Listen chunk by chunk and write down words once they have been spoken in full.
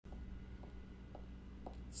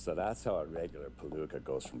So that's how a regular palooka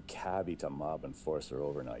goes from cabbie to mob enforcer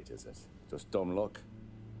overnight, is it? Just dumb luck?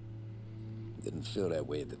 Didn't feel that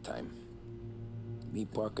way at the time. Me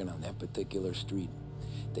parking on that particular street,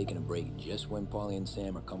 taking a break just when Paulie and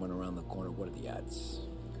Sam are coming around the corner, what are the odds?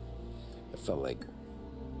 It felt like,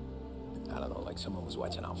 I don't know, like someone was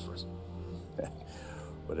watching out for us.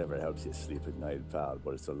 Whatever helps you sleep at night, pal,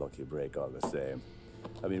 but it's a lucky break all the same.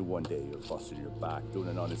 I mean, one day you're busted your back doing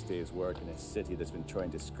an honest day's work in a city that's been trying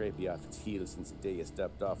to scrape you off its heels since the day you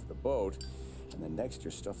stepped off the boat, and the next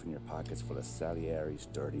you're stuffing your pockets full of Salieri's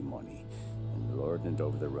dirty money and lording it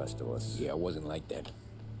over the rest of us. Yeah, it wasn't like that.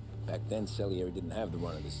 Back then, Salieri didn't have the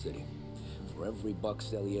run of the city. For every buck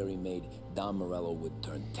Salieri made, Don Morello would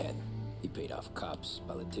turn 10. He paid off cops,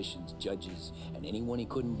 politicians, judges, and anyone he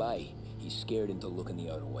couldn't buy, he scared into looking the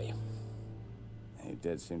other way. He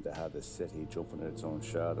did seem to have the city jumping at its own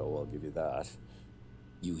shadow, I'll give you that.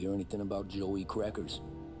 You hear anything about Joey Crackers?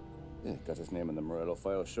 Yeah, got his name in the Morello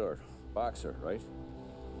file, sure. Boxer, right?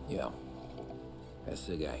 Yeah, that's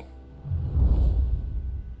the guy.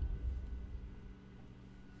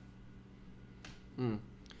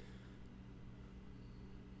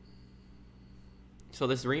 So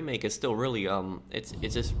this remake is still really it's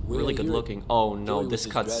just really good looking. Oh no, this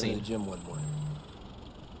cutscene.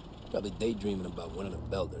 Probably daydreaming about winning a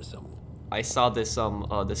belt or something. I saw this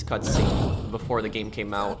this cutscene before the game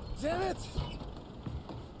came out. Damn it!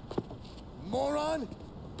 Moron!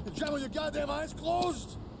 You jam with your goddamn eyes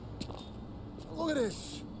closed! Look at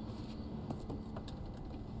this!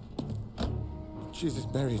 Jesus,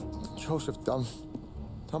 Mary, Joseph, Tom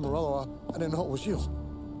Morello, I didn't know it was you.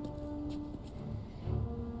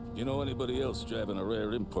 You know anybody else driving a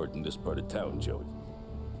rare import in this part of town, Joey?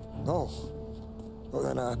 No. Well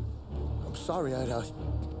then, I'm sorry, I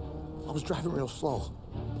was driving real slow.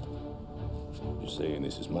 You're saying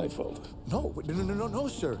this is my fault? No,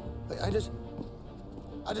 sir. I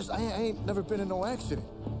ain't never been in no accident.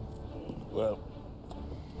 Well,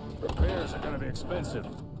 repairs are gonna be expensive.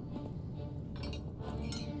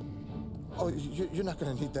 Oh, you're not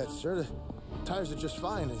gonna need that, sir. The tires are just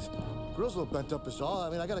fine. The grill's a little bent up is all. I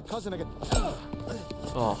mean, I got a cousin I can...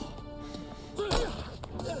 Oh.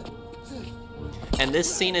 And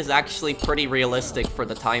this scene is actually pretty realistic for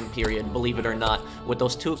the time period, believe it or not. With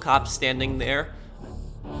those two cops standing there,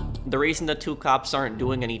 the reason the two cops aren't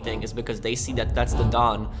doing anything is because they see that that's the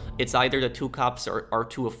Don. It's either the two cops are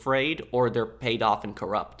too afraid or they're paid off and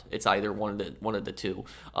corrupt. It's either one of the two.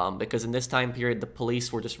 Because in this time period, the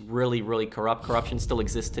police were just really, really corrupt. Corruption still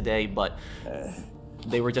exists today, but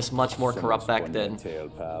they were just much more corrupt back then. Tail,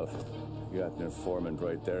 pal. You got an informant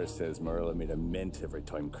right there says Morello made a mint every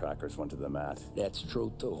time Crackers went to the mat. That's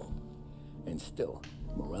true too. And still,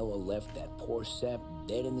 Morello left that poor sap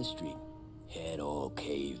dead in the street. Head all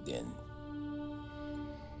caved in.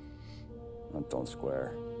 Don't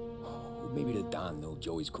square. Maybe the Don knew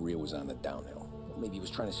Joey's career was on the downhill. Maybe he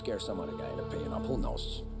was trying to scare some other guy into paying up. Who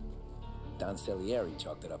knows? Don Salieri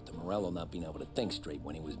chalked it up to Morello not being able to think straight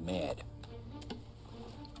when he was mad.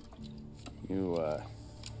 You,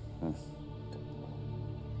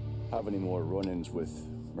 have any more run-ins with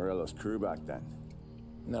Morello's crew back then?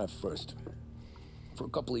 Not at first. For a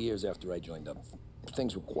couple of years after I joined up,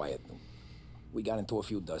 things were quiet. We got into a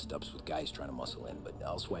few dust-ups with guys trying to muscle in, but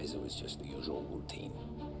elsewise it was just the usual routine.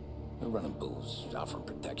 We're running booze, offering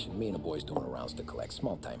protection, me and the boys doing rounds to collect,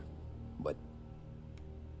 small time. But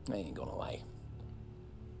I ain't gonna lie.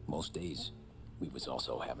 Most days, we was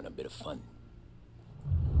also having a bit of fun.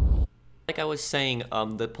 Like I was saying,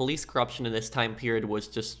 the police corruption in this time period was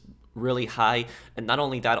just really high, and not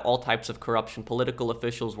only that, all types of corruption. Political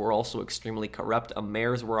officials were also extremely corrupt.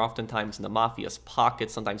 Mayors were oftentimes in the mafia's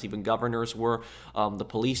pockets, sometimes even governors were. The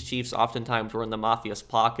police chiefs oftentimes were in the mafia's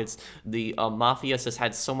pockets. The mafia just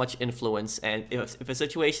had so much influence, and if a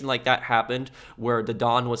situation like that happened, where the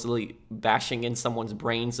Don was really bashing in someone's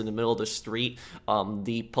brains in the middle of the street,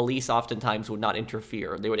 the police oftentimes would not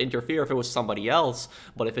interfere. They would interfere if it was somebody else,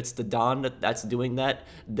 but if it's the Don that's doing that,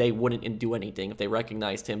 they wouldn't do anything if they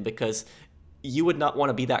recognized him, because you would not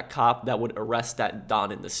want to be that cop that would arrest that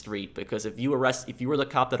Don in the street, because if you were the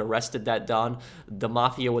cop that arrested that Don, the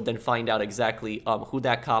mafia would then find out exactly who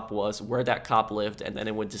that cop was, where that cop lived, and then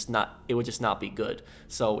it would just not be good.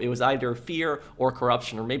 So it was either fear or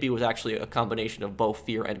corruption, or maybe it was actually a combination of both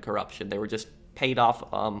fear and corruption. They were just paid off,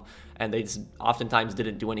 and they just oftentimes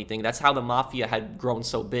didn't do anything. That's how the mafia had grown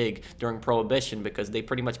so big during Prohibition, because they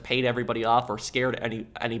pretty much paid everybody off or scared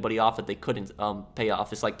anybody off that they couldn't pay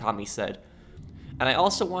off, just like Tommy said. And I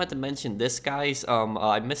also wanted to mention this, guys.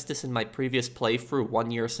 I missed this in my previous playthrough,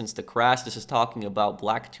 1 year since the crash. This is talking about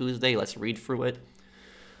Black Tuesday. Let's read through it.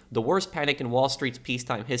 The worst panic in Wall Street's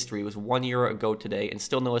peacetime history was 1 year ago today, and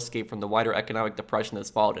still no escape from the wider economic depression that's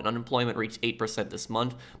followed. And unemployment reached 8% this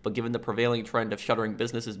month, but given the prevailing trend of shuttering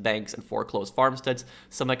businesses, banks, and foreclosed farmsteads,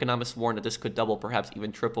 some economists warn that this could double, perhaps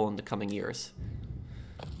even triple in the coming years.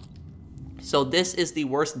 So this is the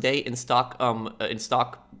worst day in stock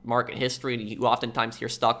market history, and you oftentimes hear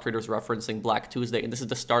stock traders referencing Black Tuesday, and this is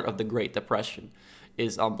the start of the Great Depression.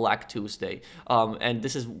 Is on Black Tuesday, and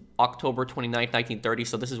this is October 29th, 1930,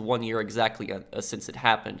 so this is 1 year exactly since it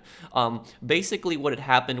happened. Basically what had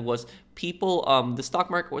happened was people, the stock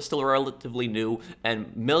market was still relatively new,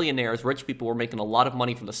 and millionaires, rich people, were making a lot of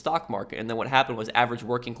money from the stock market, and then what happened was average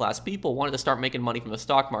working class people wanted to start making money from the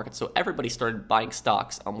stock market, so everybody started buying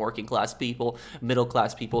stocks. Working class people, middle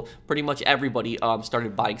class people, pretty much everybody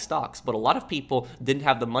started buying stocks, but a lot of people didn't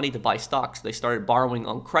have the money to buy stocks. They started borrowing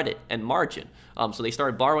on credit and margin. So they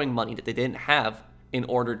started borrowing money that they didn't have in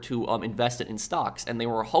order to invest it in stocks, and they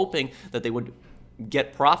were hoping that they would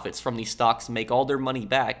get profits from these stocks, make all their money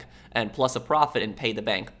back, and plus a profit, and pay the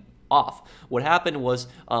bank off. What happened was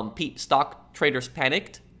stock traders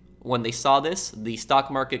panicked when they saw this. The stock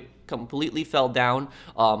market completely fell down.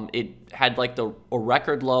 It had like a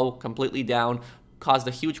record low, completely down, caused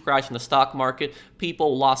a huge crash in the stock market.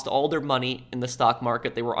 People lost all their money in the stock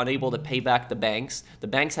market. They were unable to pay back the banks. The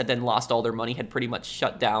banks had then lost all their money, had pretty much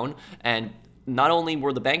shut down, and not only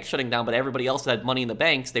were the banks shutting down, but everybody else that had money in the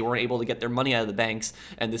banks, they weren't able to get their money out of the banks,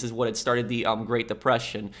 and this is what had started the Great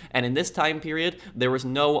Depression. And in this time period, there was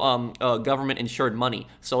no government-insured money.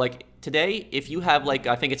 So like today, if you have like,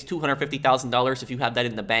 I think it's $250,000, if you have that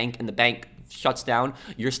in the bank and the bank shuts down,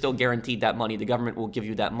 you're still guaranteed that money. The government will give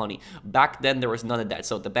you that money. Back then, there was none of that.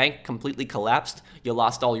 So if the bank completely collapsed, you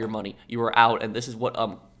lost all your money. You were out, and this is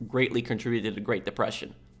what greatly contributed to the Great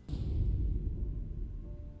Depression.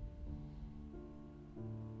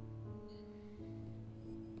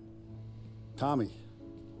 Tommy,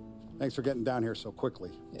 thanks for getting down here so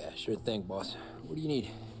quickly. Yeah, sure thing, boss. What do you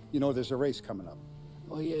need? You know, there's a race coming up.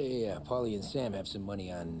 Oh, yeah. Polly and Sam have some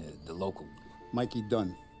money on the local. Mikey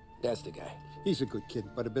Dunn. That's the guy. He's a good kid,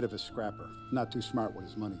 but a bit of a scrapper. Not too smart with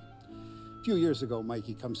his money. A few years ago,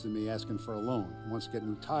 Mikey comes to me asking for a loan. He wants to get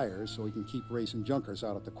new tires so he can keep racing junkers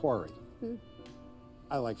out at the quarry.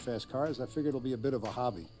 I like fast cars. I figured it'll be a bit of a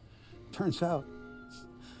hobby. Turns out,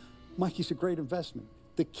 Mikey's a great investment.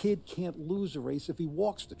 The kid can't lose a race if he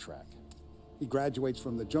walks the track. He graduates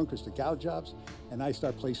from the junkers to gal jobs, and I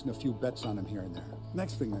start placing a few bets on him here and there.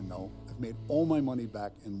 Next thing I know, I've made all my money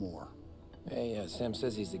back and more. Hey, Sam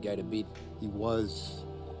says he's the guy to beat. He was.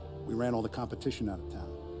 We ran all the competition out of town.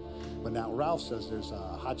 But now Ralph says there's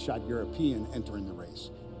a hotshot European entering the race,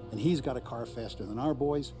 and he's got a car faster than our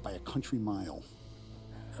boys by a country mile.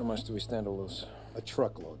 How much do we stand to lose? A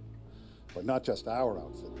truckload. But not just our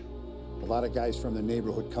outfit. A lot of guys from the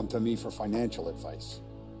neighborhood come to me for financial advice.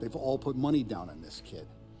 They've all put money down on this kid.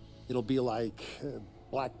 It'll be like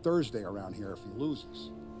Black Thursday around here if he loses.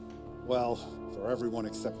 Well, for everyone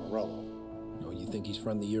except Morello. Oh, you think he's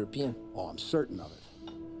from the European? Oh, I'm certain of it.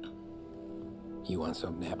 You want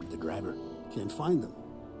something to happen to the driver? Can't find him.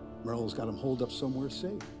 Morello's got him holed up somewhere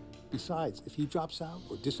safe. Besides, if he drops out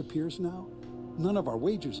or disappears now, none of our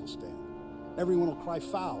wagers will stand. Everyone will cry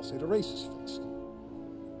foul, say the race is fixed.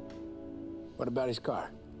 What about his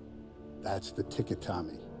car? That's the ticket,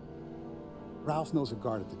 Tommy. Ralph knows a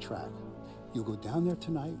guard at the track. You go down there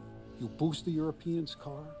tonight, you boost the European's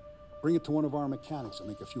car, bring it to one of our mechanics, and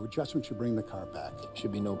make a few adjustments, you bring the car back.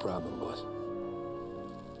 Should be no problem, boss.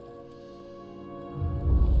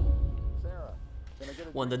 Sarah, can I get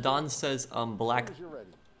a When the Don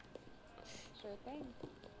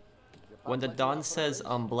says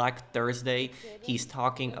Black Thursday, he's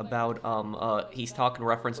talking about he's talking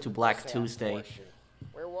reference to Black Tuesday.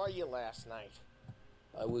 Where were you last night?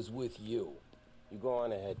 I was with you. You go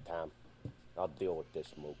on ahead, Tom. I'll deal with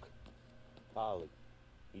this mook. Polly,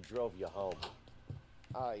 he drove you home.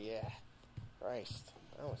 Oh, yeah. Christ,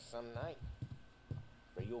 that was some night.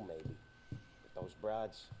 For you, maybe. But those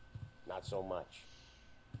broads, not so much.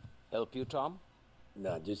 Help you, Tom?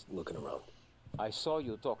 Nah, just looking around. I saw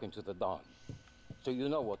you talking to the Don, so you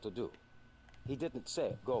know what to do. He didn't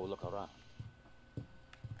say, go look around.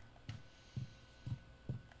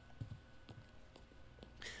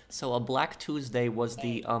 So Black Tuesday was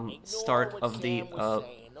the start of the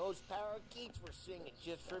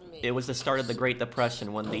it was the start of the Great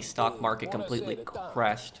Depression when the stock market completely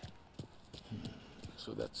crashed.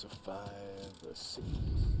 So that's a 5, a 6.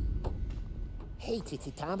 Hey,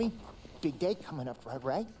 Titi Tommy. Big day coming up,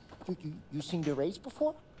 right? You seen the race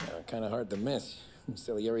before? Kind of hard to miss.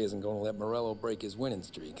 Salieri isn't going to let Morello break his winning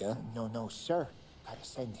streak, huh? No, sir. Gotta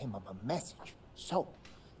send him a message. So,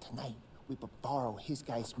 tonight, we borrow his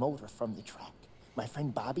guy's motor from the track. My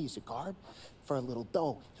friend Bobby is a guard. For a little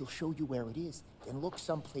dough, he'll show you where it is, then look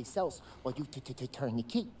someplace else while you turn the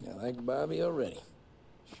key. I like Bobby already.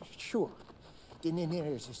 Sure. Then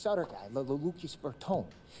there's this other guy, Lucas Bertone.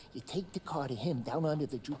 You take the car to him down under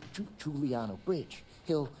the Giuliano Bridge.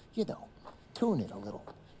 He'll, you know, tune it a little.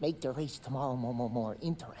 Make the race tomorrow more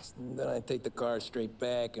interesting. Then I take the car straight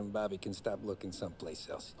back and Bobby can stop looking someplace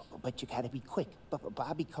else. But you gotta be quick. But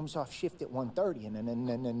Bobby comes off shift at 1:30, and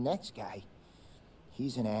then the next guy,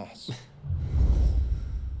 he's an ass.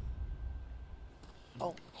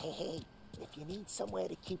 Oh, hey, if you need somewhere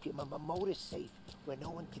to keep your motor safe, where no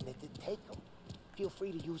one can take them, feel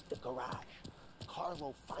free to use the garage.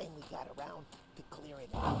 Carlo finally got around to clearing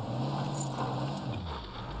it out.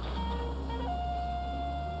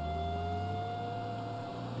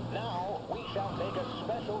 Now, we shall take a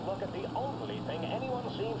special look at the only thing anyone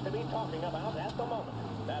seems to be talking about at the moment.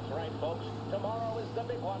 That's right, folks. Tomorrow is the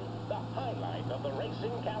big one, the highlight of the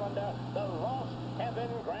racing calendar, the Lost Heaven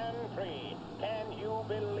Grand Prix. Can you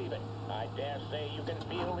believe it? I dare say you can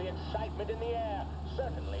feel the excitement in the air.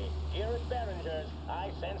 Certainly, here at Behringer's,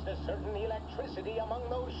 I sensed a certain electricity among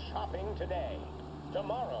those shopping today.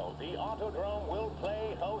 Tomorrow, the Autodrome will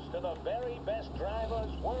play host to the very best drivers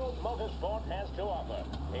world motorsport has to offer,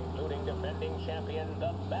 including defending champion,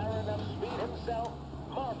 the Baron of Speed himself,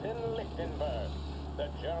 Martin Lichtenberg. The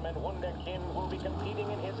German wunderkind will be competing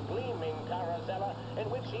in his gleaming Carousel, in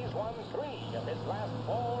which he's won 3 of his last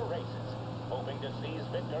 4 races. Hoping to seize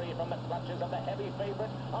victory from the clutches of the heavy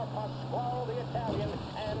favorite are Pasquale the Italian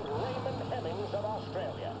and Raymond Hemmings of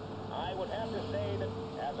Australia. I would have to say that,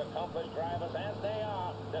 as accomplished drivers as they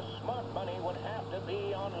are, the smart money would have to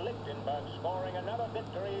be on Lichtenberg scoring another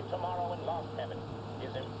victory tomorrow in Lost Heaven.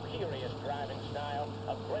 His imperious driving style,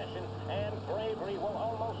 aggression, and bravery will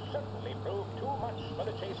almost certainly prove too much for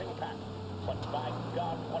the chasing pack. But by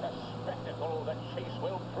God, what a spectacle the chase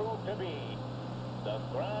will prove to be. The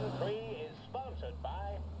Grand Prix is sponsored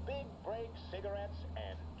by Big Break Cigarettes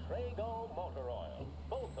and Trago Motor Oil,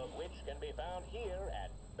 both of which can be found here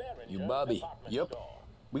at Behringer's You Bobby? Department Yep. Store.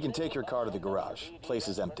 We can take your car to the garage. Place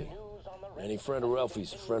is empty. Any friend of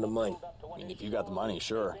Ralphie's a friend of mine. I mean, if you got the money,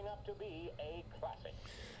 sure.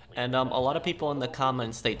 And a lot of people in the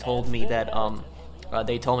comments, they told me that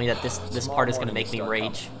this part is gonna make me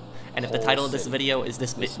rage. And if the title of this video is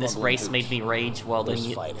this race made me rage, well then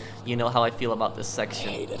you know how I feel about this section.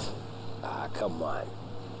 I hate it. Ah, come on.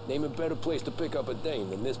 Name a better place to pick up a dame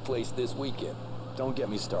than this place this weekend. Don't get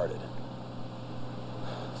me started.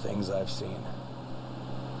 Things I've seen.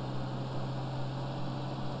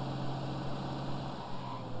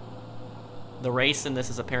 The race in this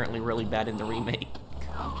is apparently really bad in the remake.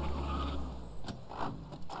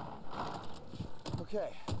 Okay,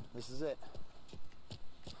 this is it.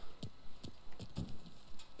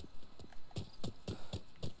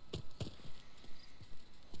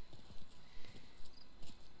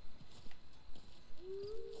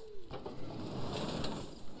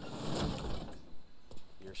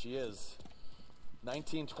 Here she is.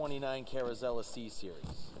 1929 Carousel C Series.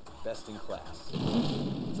 Best in class.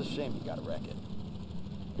 It's a shame you gotta wreck it.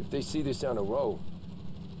 If they see this on the road,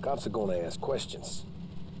 cops are gonna ask questions.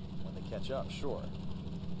 When they catch up, sure.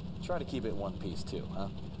 Try to keep it one piece too, huh?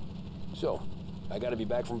 So, I gotta be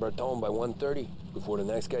back from Bertone by 1:30 before the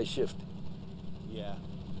next guy shift. Yeah,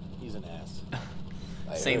 he's an ass.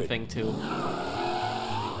 Same thing too.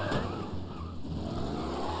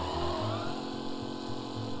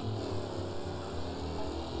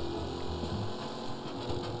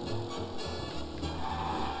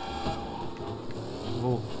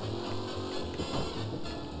 Ooh.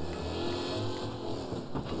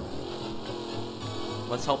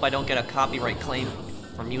 Let's hope I don't get a copyright claim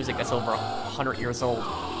for music that's over 100 years old.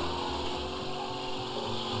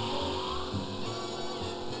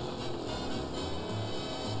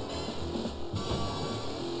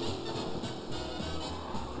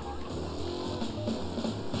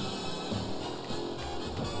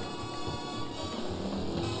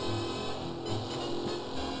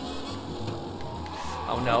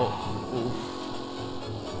 Oh no. Ooh.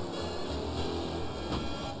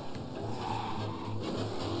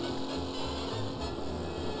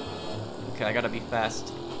 Okay, I gotta be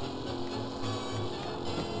fast.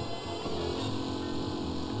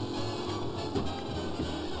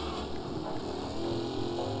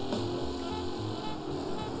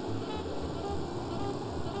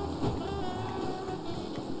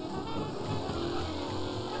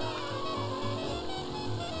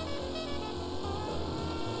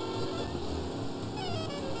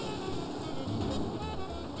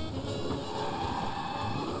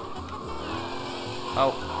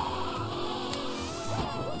 Oh.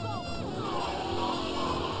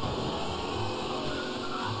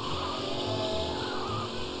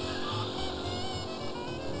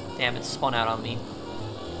 Damn, it spun out on me.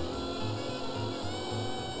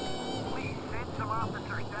 Please send some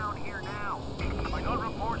officers down here now. I got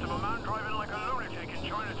reports of a man driving like a lunatic in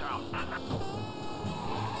Chinatown.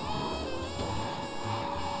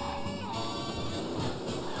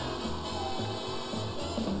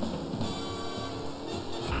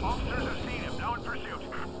 Officers have seen him, now in pursuit.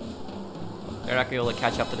 They're not gonna be able to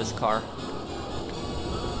catch up to this car. The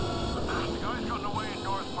guy's gotten away in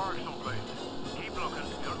North Park someplace. Keep looking,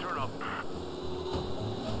 he'll turn up.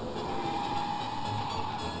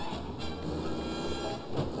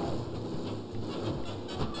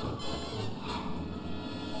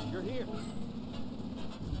 You're here.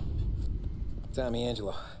 Tommy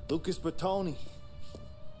Angelo. Lucas Bertoni.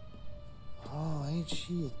 Oh, ain't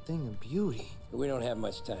she a thing of beauty? We don't have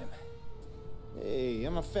much time. Hey,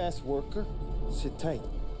 I'm a fast worker. Sit tight.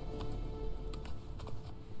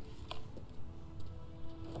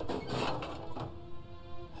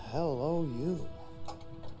 Hello, you.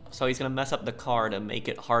 So he's gonna mess up the car to make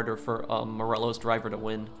it harder for Morello's driver to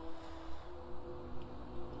win.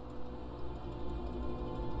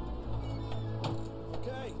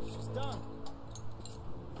 Okay, she's done.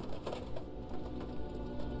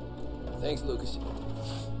 Thanks, Lucas.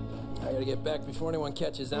 I gotta get back before anyone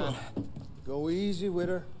catches on. Go easy with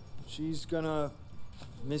her. She's gonna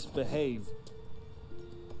misbehave.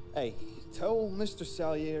 Hey, tell Mr.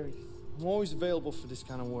 Salieri I'm always available for this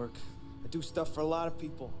kind of work. I do stuff for a lot of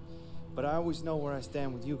people, but I always know where I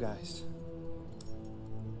stand with you guys.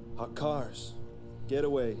 Hot cars,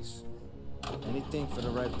 getaways, anything for the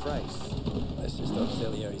right price. Let's just hope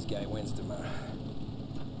Salieri's guy wins tomorrow.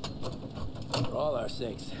 For all our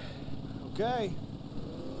sakes. Okay.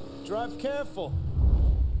 Drive careful.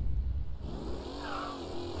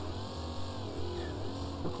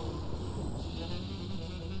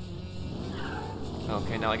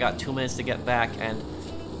 Okay, now I got 2 minutes to get back, and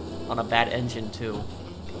on a bad engine too.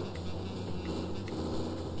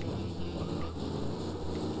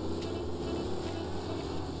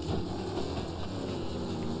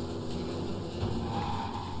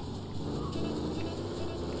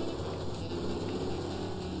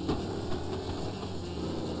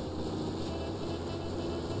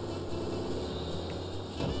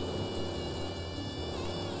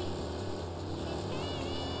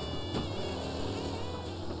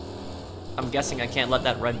 I'm guessing I can't let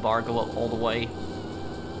that red bar go up all the way.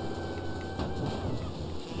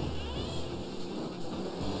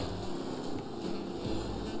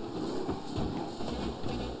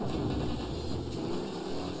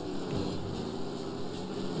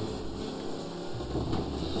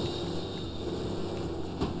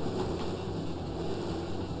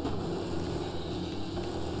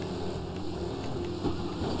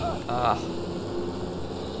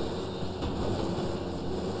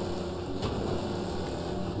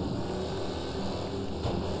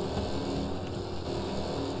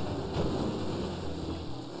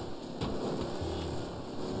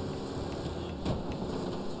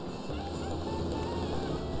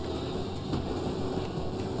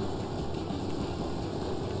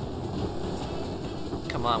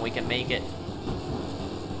 Come on, we can make it.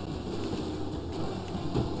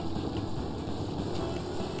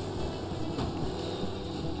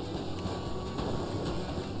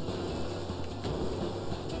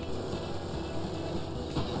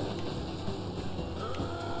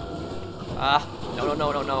 Ah, no.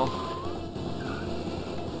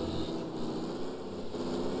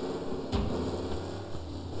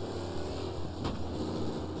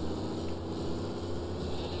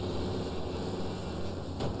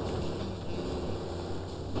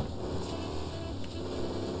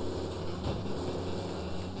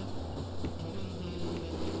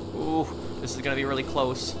 Ooh, this is gonna be really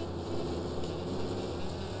close.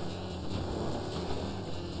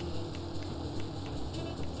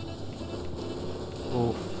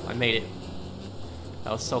 Ooh, I made it.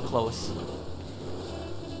 That was so close.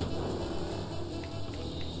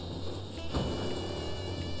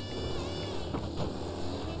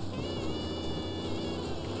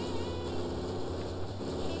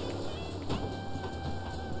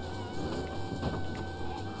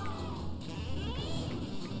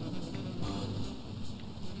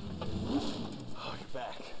 Oh, you're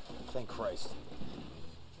back. Thank Christ.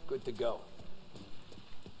 Good to go.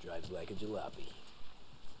 Drives like a jalopy.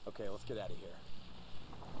 Okay, let's get out of here.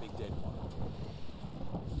 Big day tomorrow.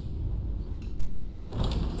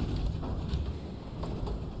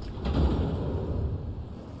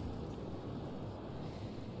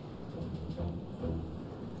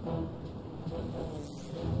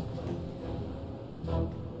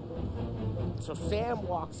 So Sam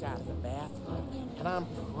walks out of the bathroom, and I'm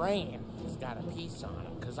praying he's got a piece on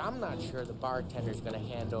him, because I'm not sure the bartender's gonna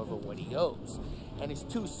hand over what he owes. And his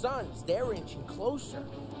two sons, they're inching closer.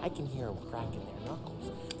 I can hear them cracking their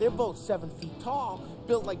knuckles. They're both 7 feet tall,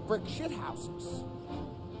 built like brick shithouses.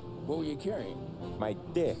 What were you carrying? My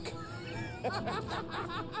dick.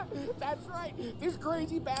 That's right. This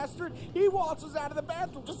crazy bastard, he waltzes out of the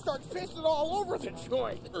bathroom, just starts pissing all over the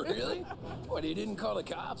joint. Really? What, he didn't call the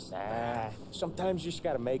cops? Nah, sometimes you just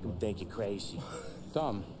gotta make them think you're crazy.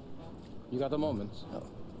 Tom, you got a moment? Oh.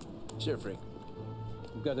 Sure, Frank.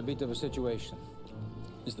 We've got a bit of a situation.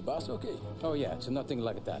 Is the boss okay? Oh yeah, it's nothing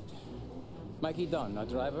like that. Mikey Dunn, our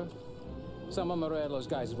driver. Some of Morello's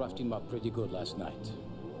guys roughed him up pretty good last night.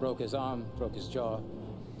 Broke his arm, broke his jaw.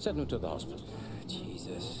 Sent him to the hospital.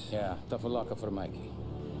 Jesus. Yeah, tough luck for Mikey.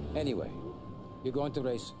 Anyway, you're going to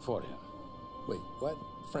race for him. Wait, what?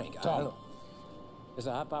 Frank, I Tom, don't know. there's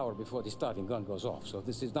a half hour before the starting gun goes off, so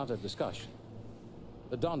this is not a discussion.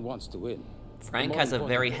 The Don wants to win. Frank has a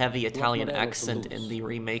very heavy Italian accent in the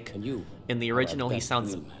remake. And you in the original, he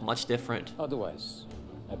sounds much different. Otherwise,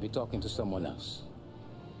 I'd be talking to someone else.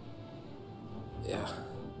 Yeah.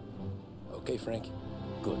 Okay, Frank.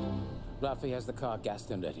 Good. Rafi has the car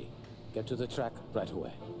gassed and ready. Get to the track right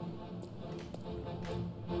away.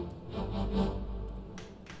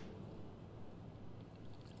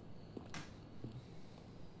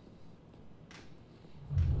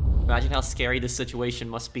 Imagine how scary this situation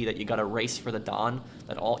must be that you gotta race for the Don,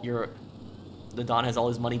 that the Don has all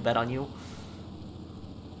his money bet on you.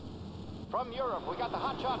 From Europe, we got the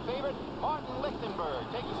hotshot favorite, Martin Lichtenberg,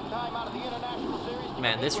 taking some time out of the International Series.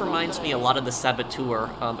 Man, this reminds me a lot of the Saboteur,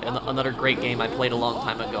 another great game I played a long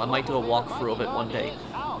time ago. I might do a walkthrough of it one day.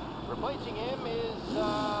 Replacing him is,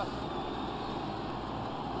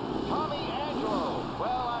 Tommy Angelo.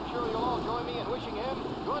 Well, I'm sure you'll all join me in wishing him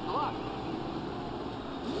good luck.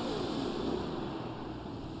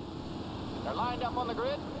 They're lined up on the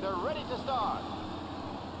grid. They're ready to start.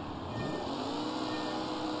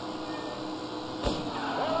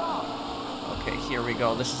 Okay, here we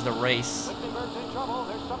go. This is the race. Lichtenberg's in trouble.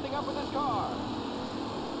 There's something up with his car.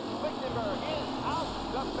 Lichtenberg is out.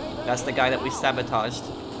 The favorite. That's the guy that we sabotaged.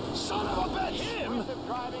 Son of a bitch! Him!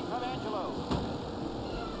 Driving from Angelo.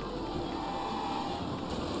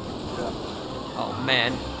 Oh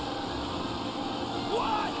man.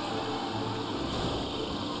 What?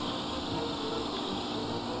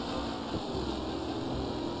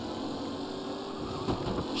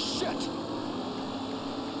 Shit!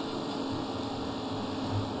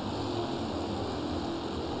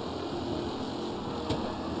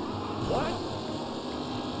 What?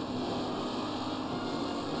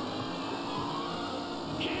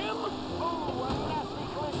 Him? Oh, a nasty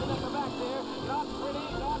collision at the back there. Not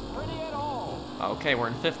pretty at all. Okay, we're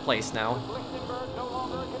in 5th place now. Lichtenberg no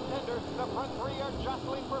longer a contender. The front three are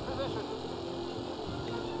jostling for position.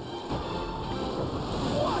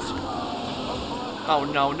 What? Oh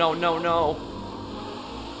no, no, no, no.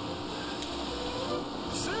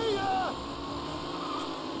 See ya!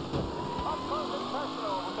 Up close and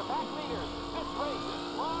personal with the back leaders. This race is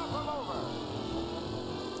far from over.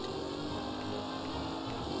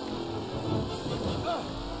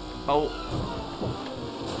 Oh.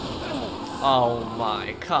 Oh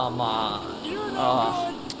my, come on.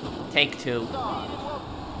 Take 2.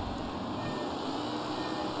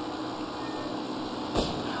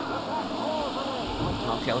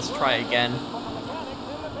 Okay, let's try again.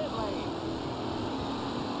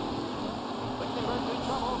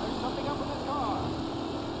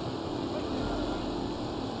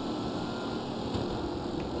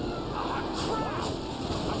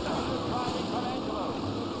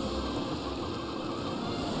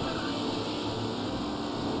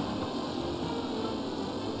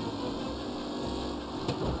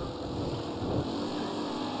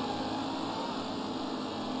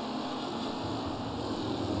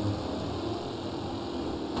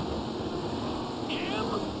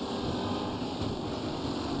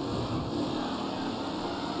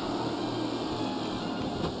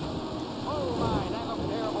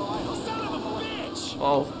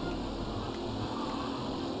 Oh.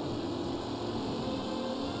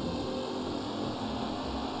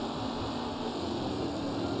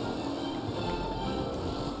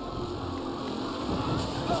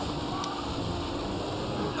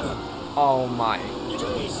 Oh my.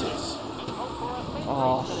 Jesus.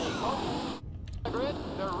 Oh.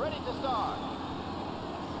 They're ready to start.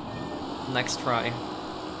 Next try.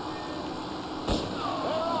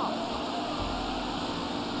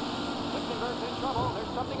 Trouble.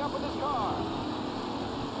 There's something up with his car.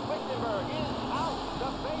 Lichtenberg is out. The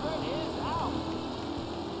favorite is out.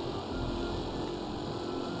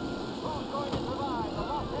 Who's going to survive the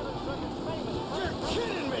Los Angeles Circuit's favorite?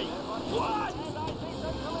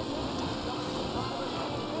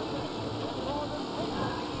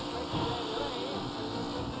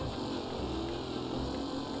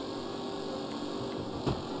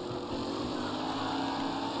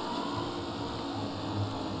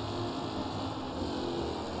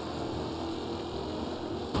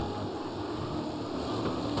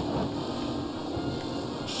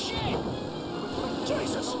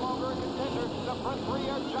 are contenders. The front three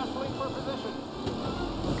are jostling for position.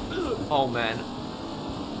 Oh man.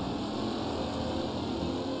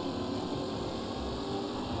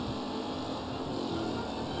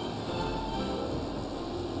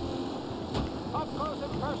 Up close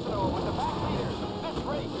and personal with the back leaders. This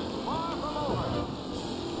race is far from over.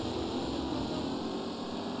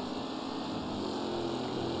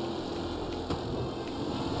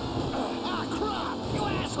 Ah, crap! You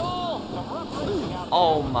asshole! Some rough racing out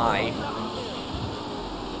Oh my.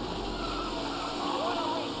 What a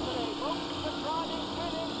race today, folks. The driving's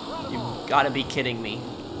been incredible. You gotta be kidding me.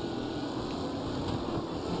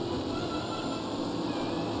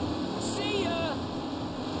 See ya!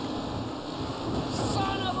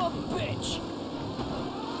 Son of a bitch!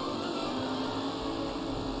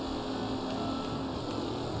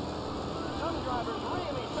 Some drivers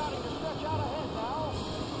really starting to stretch out ahead now.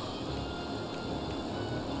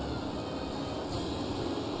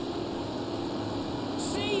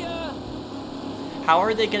 See ya! How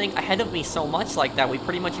are they getting ahead of me so much like that? We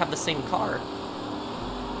pretty much have the same car.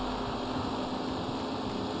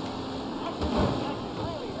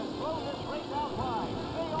 Really has blown this race out wide.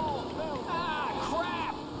 They all fell. Ah,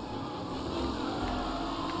 crap!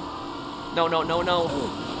 No, no, no, no.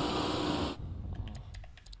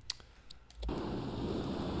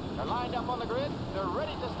 They're lined up on the grid. They're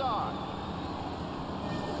ready to start.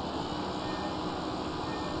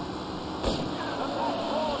 The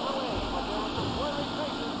pack roars away, but there were some swirling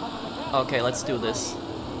faces from the mechanics. Okay, let's do this.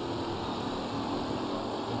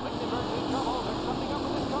 Lichtenberg's in trouble. There's something up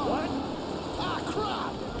with his car. What? Ah,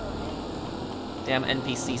 crap! Damn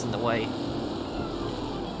NPCs in the way.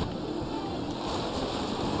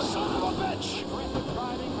 Son of a bitch! Aggressive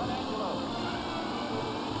driving from Angelo.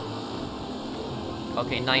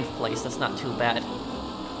 Okay, 9th place. That's not too bad.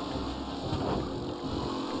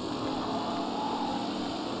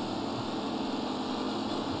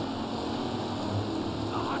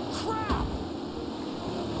 Ah, crap!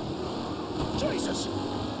 Jesus!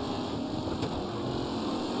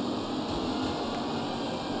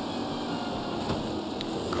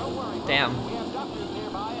 Don't worry. Damn. We have doctors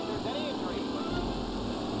nearby if there's any injury.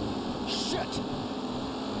 Shit!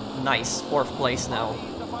 Nice. 4th place now.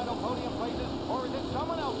 These the final podium places, or is it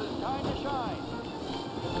someone else's time to shine?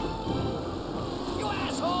 You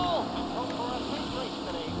asshole! Hope for a safe race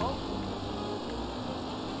today, folks.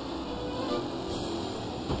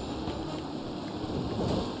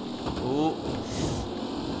 Ooh.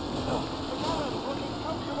 McLaren's looking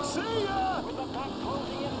comfortable. See ya! With the pack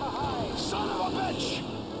closing in behind. Son of a bitch!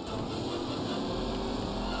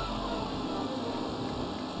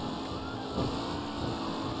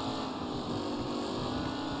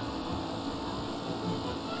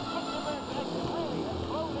 Lichtenberg's exit really has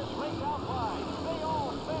blown this race out wide. They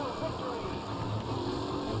all spell victory.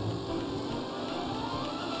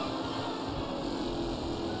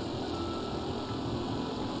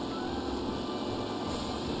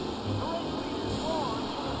 The race leaders roar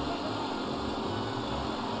into the second.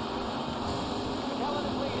 McLaren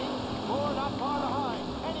is leading. Moore not far behind.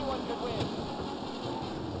 Anyone could win.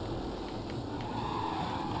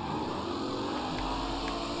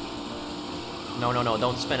 No, no, no.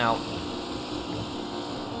 Don't spin out.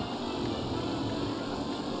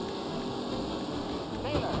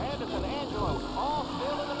 Taylor, Anderson, Angelo, all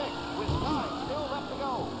still in the mix, with time still left to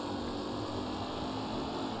go.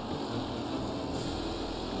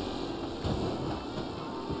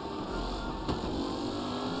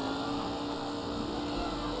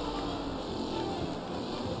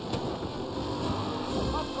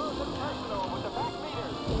 Up close and personal with the back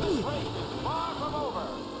leaders. This race is far from over.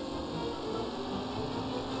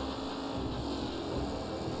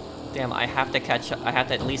 Damn, I have to catch up. I have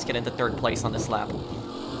to at least get into 3rd place on this lap.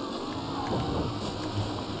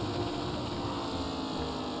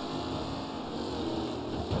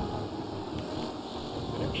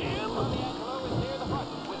 Angelo is near the front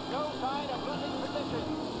with no sign of losing position.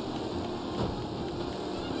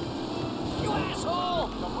 You asshole!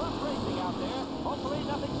 Some rough racing out there. Hopefully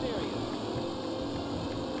nothing serious.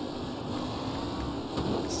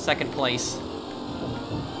 2nd place.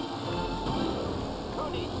 Who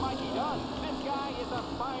needs Mikey Dunn? This guy is a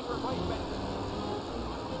fine replacement.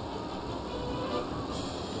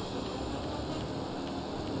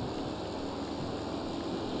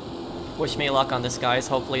 Wish me luck on this, guys.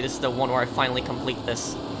 Hopefully this is the one where I finally complete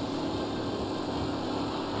this.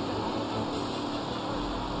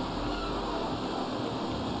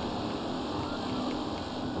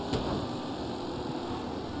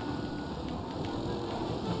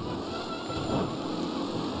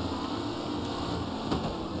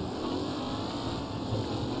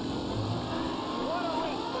 What a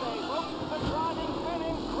race today,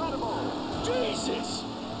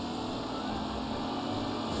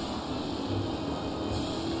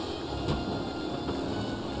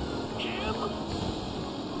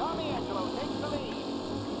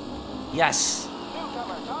 Yes.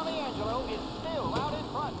 Newcomer Tommy Angelo is still out in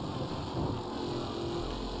front.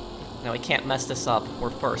 Now we can't mess this up. We're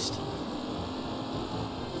first.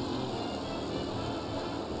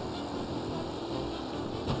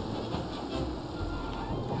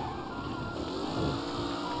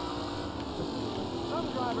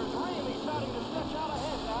 Some drivers really starting to stretch out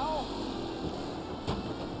ahead now.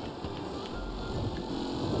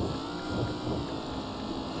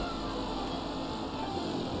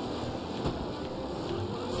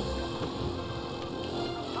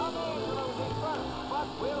 Tommy Angelo's in front, but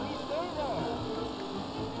will he stay there?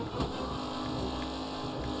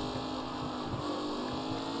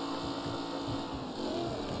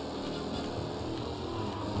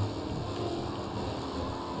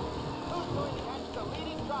 Who's going to catch the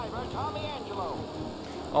leading driver, Tommy Angelo?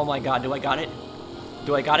 Oh my god, do I got it?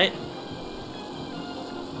 Do I got it?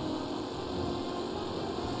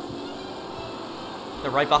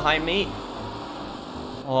 They're right behind me.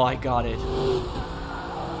 Oh, I got it.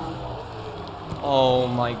 Oh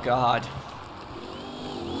my god.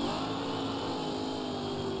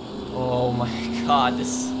 Oh my god,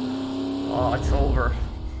 this... Oh, it's over.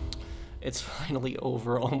 It's finally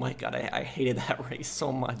over. Oh my god, I hated that race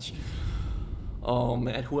so much. Oh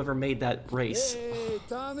man, whoever made that race. Hey,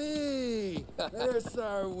 Tommy! There's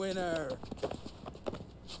our winner.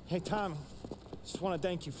 Hey, Tommy. Just want to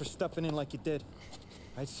thank you for stepping in like you did.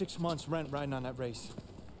 I had 6 months rent riding on that race.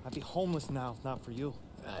 I'd be homeless now if not for you.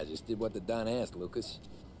 I just did what the Don asked, Lucas.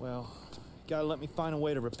 Well, you gotta let me find a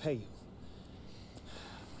way to repay you.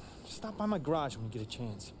 Stop by my garage when you get a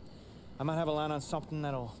chance. I might have a line on something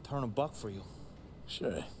that'll turn $1 for you.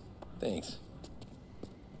 Sure. Thanks.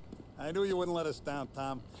 I knew you wouldn't let us down,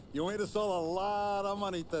 Tom. You made us all a lot of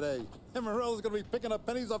money today. And Morello's gonna be picking up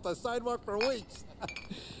pennies off the sidewalk for weeks.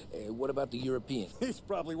 Hey, what about the European? He's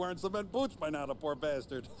probably wearing cement boots by now, the poor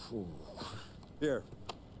bastard. Here.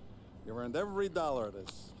 You've earned every dollar of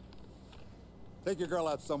this. Take your girl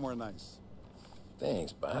out somewhere nice.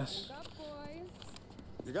 Thanks, boss. What's up, boys?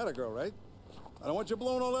 You got a girl, right? I don't want you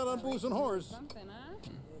blowing all that on booze and whores. Something, huh?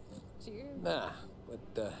 Cheers. Nah,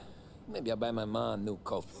 but maybe I'll buy my mom a new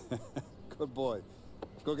coat. Good boy.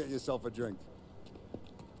 Go get yourself a drink.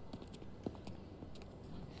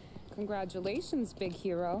 Congratulations, big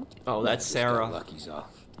hero. Oh, that's Sarah. Lucky's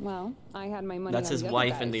off. Well, I had my money. That's on his the other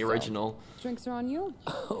wife guys, in the so original. Drinks are on you.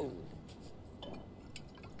 Oh.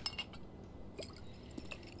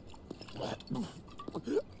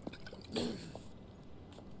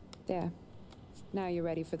 There. Now you're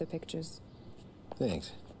ready for the pictures.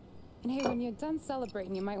 Thanks. And hey, when you're done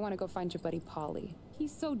celebrating, you might want to go find your buddy Polly.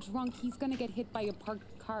 He's so drunk, he's gonna get hit by a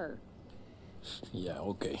parked car. Yeah,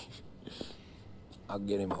 okay. I'll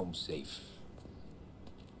get him home safe.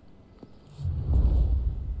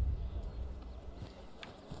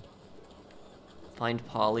 Find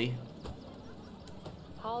Polly.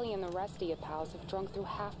 Polly and the rest of your pals have drunk through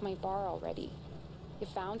half my bar already. You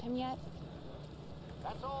found him yet?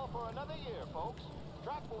 That's all for another year, folks.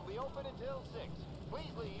 Track will be open until 6.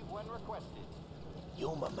 Please leave when requested.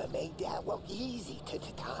 You mama made that look easy to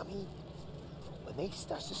Tommy. When they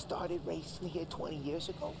started racing here 20 years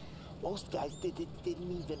ago, most guys didn't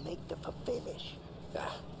even make the finish.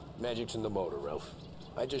 Ah, magic's in the motor, Ralph.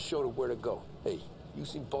 I just showed him where to go. Hey, you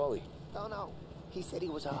seen Paulie? No. He said he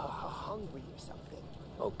was hungry or something.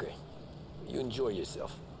 Okay. You enjoy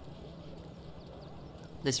yourself.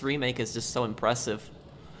 This remake is just so impressive.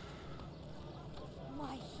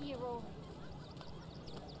 My hero.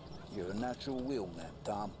 You're a natural wheelman,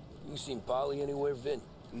 Tom. You seen Paulie anywhere, Vin?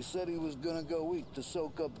 He said he was gonna go eat to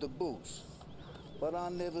soak up the booze. But I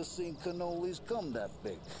never seen cannolis come that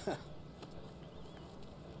big.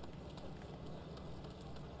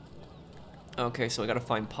 Okay, so I gotta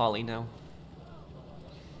find Polly now.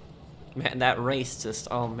 Man, that race just,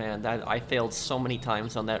 oh man, that I failed so many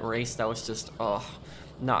times on that race. That was just, oh,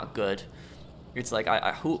 not good. It's like,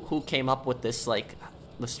 who came up with this, like,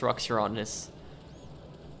 the structure on this?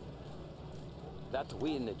 That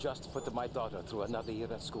win just put my daughter through another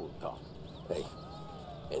year at school, Tom. Hey,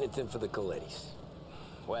 anything for the Colettis.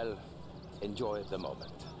 Well, enjoy the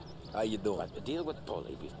moment. How you doing? But deal with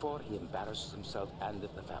Polly before he embarrasses himself and the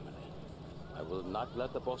family. I will not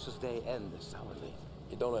let the boss's day end sourly.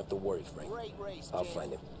 You don't have to worry, Frank. Great race, I'll kid.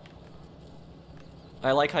 find him.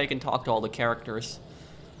 I like how you can talk to all the characters.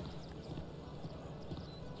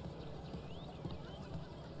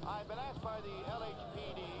 I've been asked by the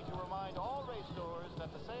LHPD to remind all race stores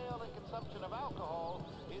that the sale and consumption of alcohol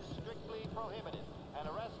is strictly prohibited. An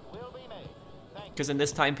arrest will be made. Thank you. Because in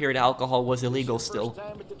this time period, alcohol was illegal still. First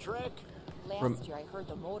time at the track? Last year I heard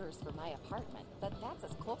the motors for my apartment, but that's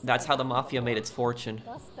as close. That's how the Mafia made its fortune.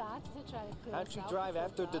 How'd you drive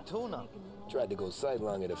after the tuna? Tried to go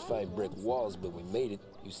sidelong at 5 brick walls, but we made it.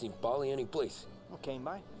 You seen Polly any place? Came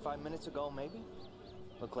by 5 minutes ago, maybe.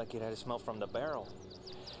 Looked like it had a smell from the barrel.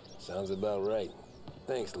 Sounds about right.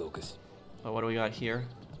 Thanks, Lucas. Oh, what do we got here?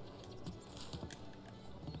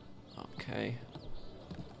 Okay.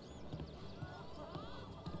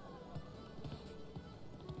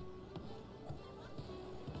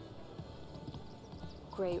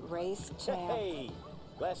 Great race, champ. Hey,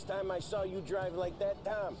 last time I saw you drive like that,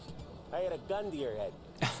 Tom, I had a gun to your head.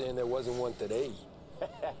 Saying there wasn't one today.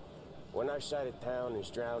 When our side of town is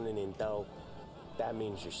drowning in dough, that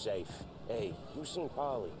means you're safe. Hey, you seen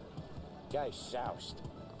Polly? Guy's soused.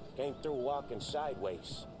 Came through walking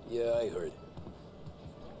sideways. Yeah, I heard.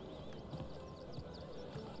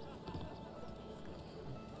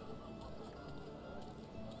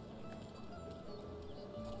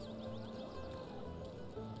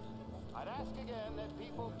 I'd ask again that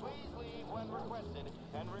people please leave when requested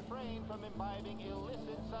and refrain from imbibing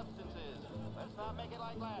illicit substances. Let's not make it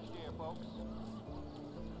like last year, folks.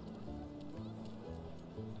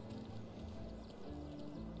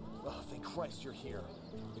 Oh, thank Christ you're here.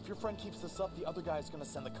 If your friend keeps this up, the other guy's gonna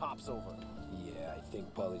send the cops over. Yeah, I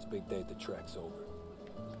think Polly's big day at the track's over.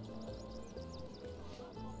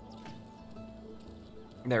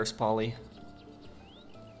 There's Polly.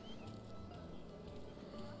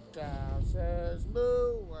 Cow says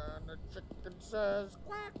moo and the chicken says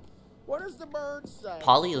quack. What does the bird say?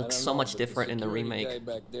 Polly looks so much different in the remake. The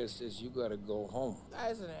guy back there says you gotta go home.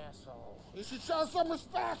 Guy's an asshole. You should show some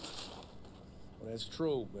respect. Well, that's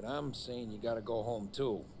true, but I'm saying you gotta go home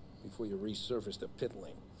too, before you resurface the pit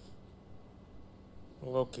lane.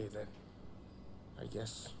 Well, okay then. I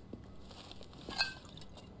guess.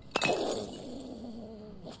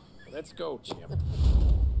 Let's go, champ.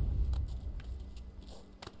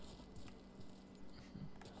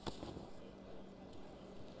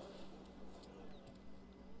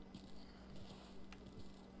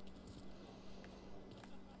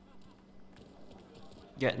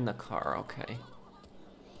 Get in the car, okay.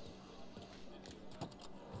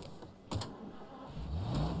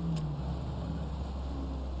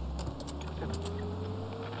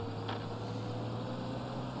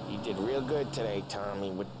 You did real good today,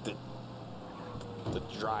 Tommy, with the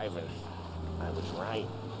driving. I was right.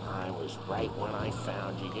 I was right when I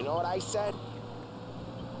found you. You know what I said?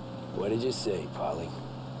 What did you say, Polly?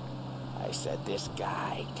 I said, this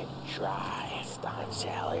guy can drive, Don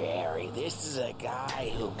Salieri. This is a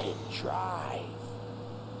guy who can drive.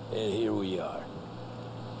 And here we are.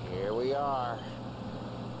 Here we are.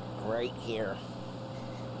 Right here.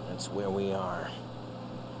 That's where we are.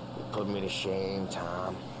 You put me to shame,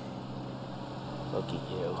 Tom. Look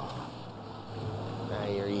at you. Now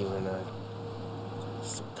you're even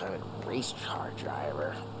some kind of race car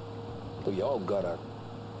driver. We all got our...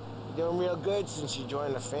 You're doing real good since you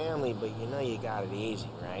joined the family, but you know you got it easy,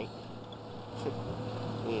 right?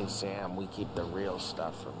 Me and Sam, we keep the real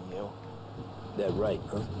stuff from you. That right,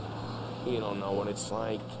 huh? You don't know what it's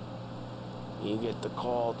like. You get the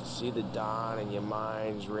call to see the Don and your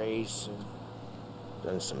mind's racing.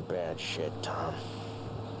 Done some bad shit, Tom.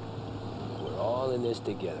 We're all in this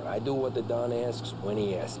together. I do what the Don asks when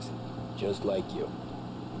he asks it. Just like you.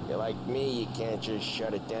 You're like me, you can't just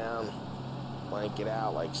shut it down. Blank it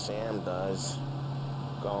out like Sam does.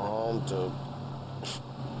 Go home to...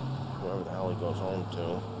 whoever the hell he goes home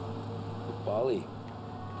to. Polly,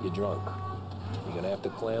 you're drunk. You're gonna have to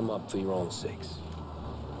clam up for your own sakes.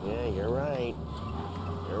 Yeah, you're right.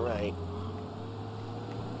 You're right.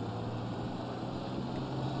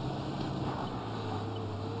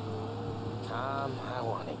 Tom, I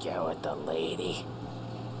want to go with the lady.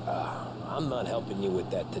 I'm not helping you with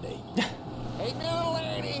that today. Take me to the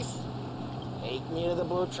ladies. Take me to the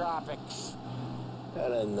Blue Tropics. I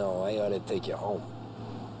don't know. I ought to take you home.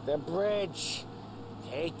 The bridge.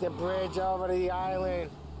 Take the bridge over to the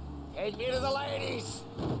island. Take me to the ladies.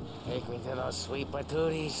 Take me to those sweet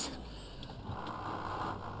patooties.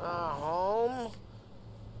 Home?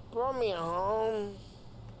 Brought me a home.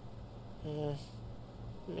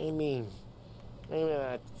 Maybe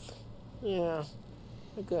that's, yeah,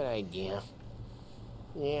 a good idea.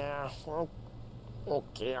 Yeah, well,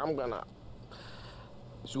 okay, I'm gonna...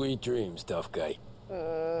 Sweet dreams, tough guy.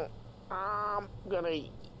 I'm gonna...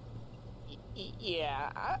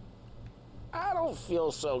 Yeah, I don't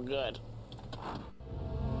feel so good.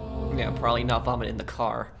 Yeah, probably not vomit in the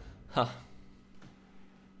car. Huh.